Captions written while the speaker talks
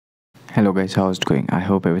Hello guys, how's it going? I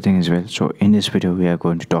hope everything is well. So in this video we are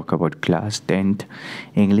going to talk about class 10th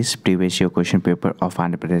English previous year question paper of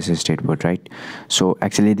Andhra Pradesh State Board, right? So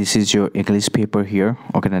actually this is your English paper here.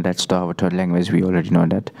 Okay, now that's our third language, we already know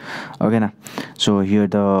that. Okay, now so here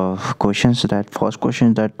the questions. That first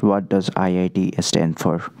question, that what does IIT stand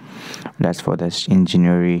for? That's for this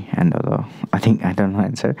engineering and other. I think I don't know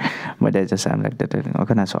answer, but I just I'm like that.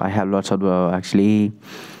 Okay, now so I have lots of actually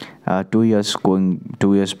 2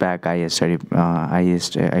 years back I studied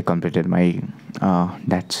I completed my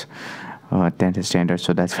that's 10th standard,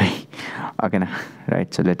 so that's why. Okay, now,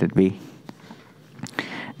 right, so let it be.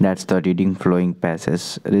 That's the reading flowing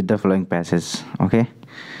passes. Read the flowing passes. Okay,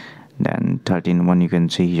 then 13.1 you can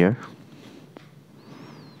see here.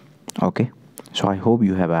 Okay, so I hope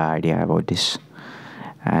you have an idea about this.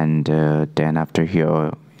 And then after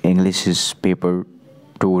here English is paper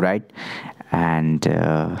 2, right? And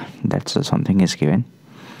that's something is given.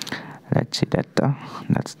 Let's see that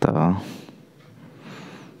that's the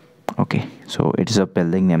okay, so it is a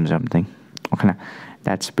building name something. Okay, now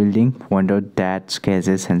that's building wonder that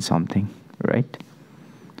cases and something, right?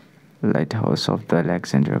 Lighthouse of the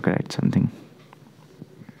Alexandria, right? Something.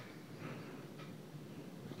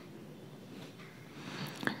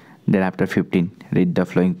 Then after 15 read the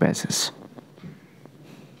flowing passages.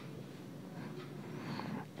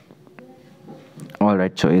 All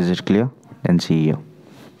right, so is it clear? Then see here.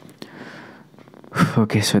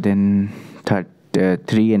 Okay, so then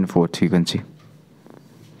 3 and 4 you can see.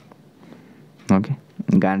 Okay,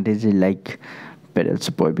 Gandhiji like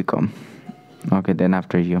pedals boy become. Okay, then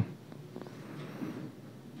after you.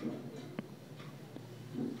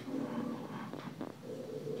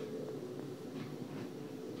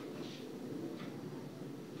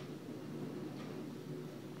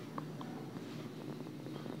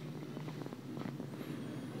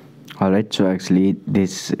 Alright, so actually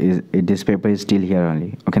this paper is still here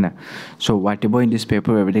only. Okay, now so whatever in this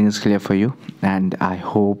paper, everything is clear for you, and I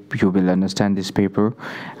hope you will understand this paper,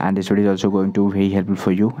 and this video is also going to be very helpful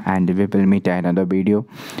for you, and we will meet in another video.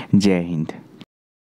 Jai Hind.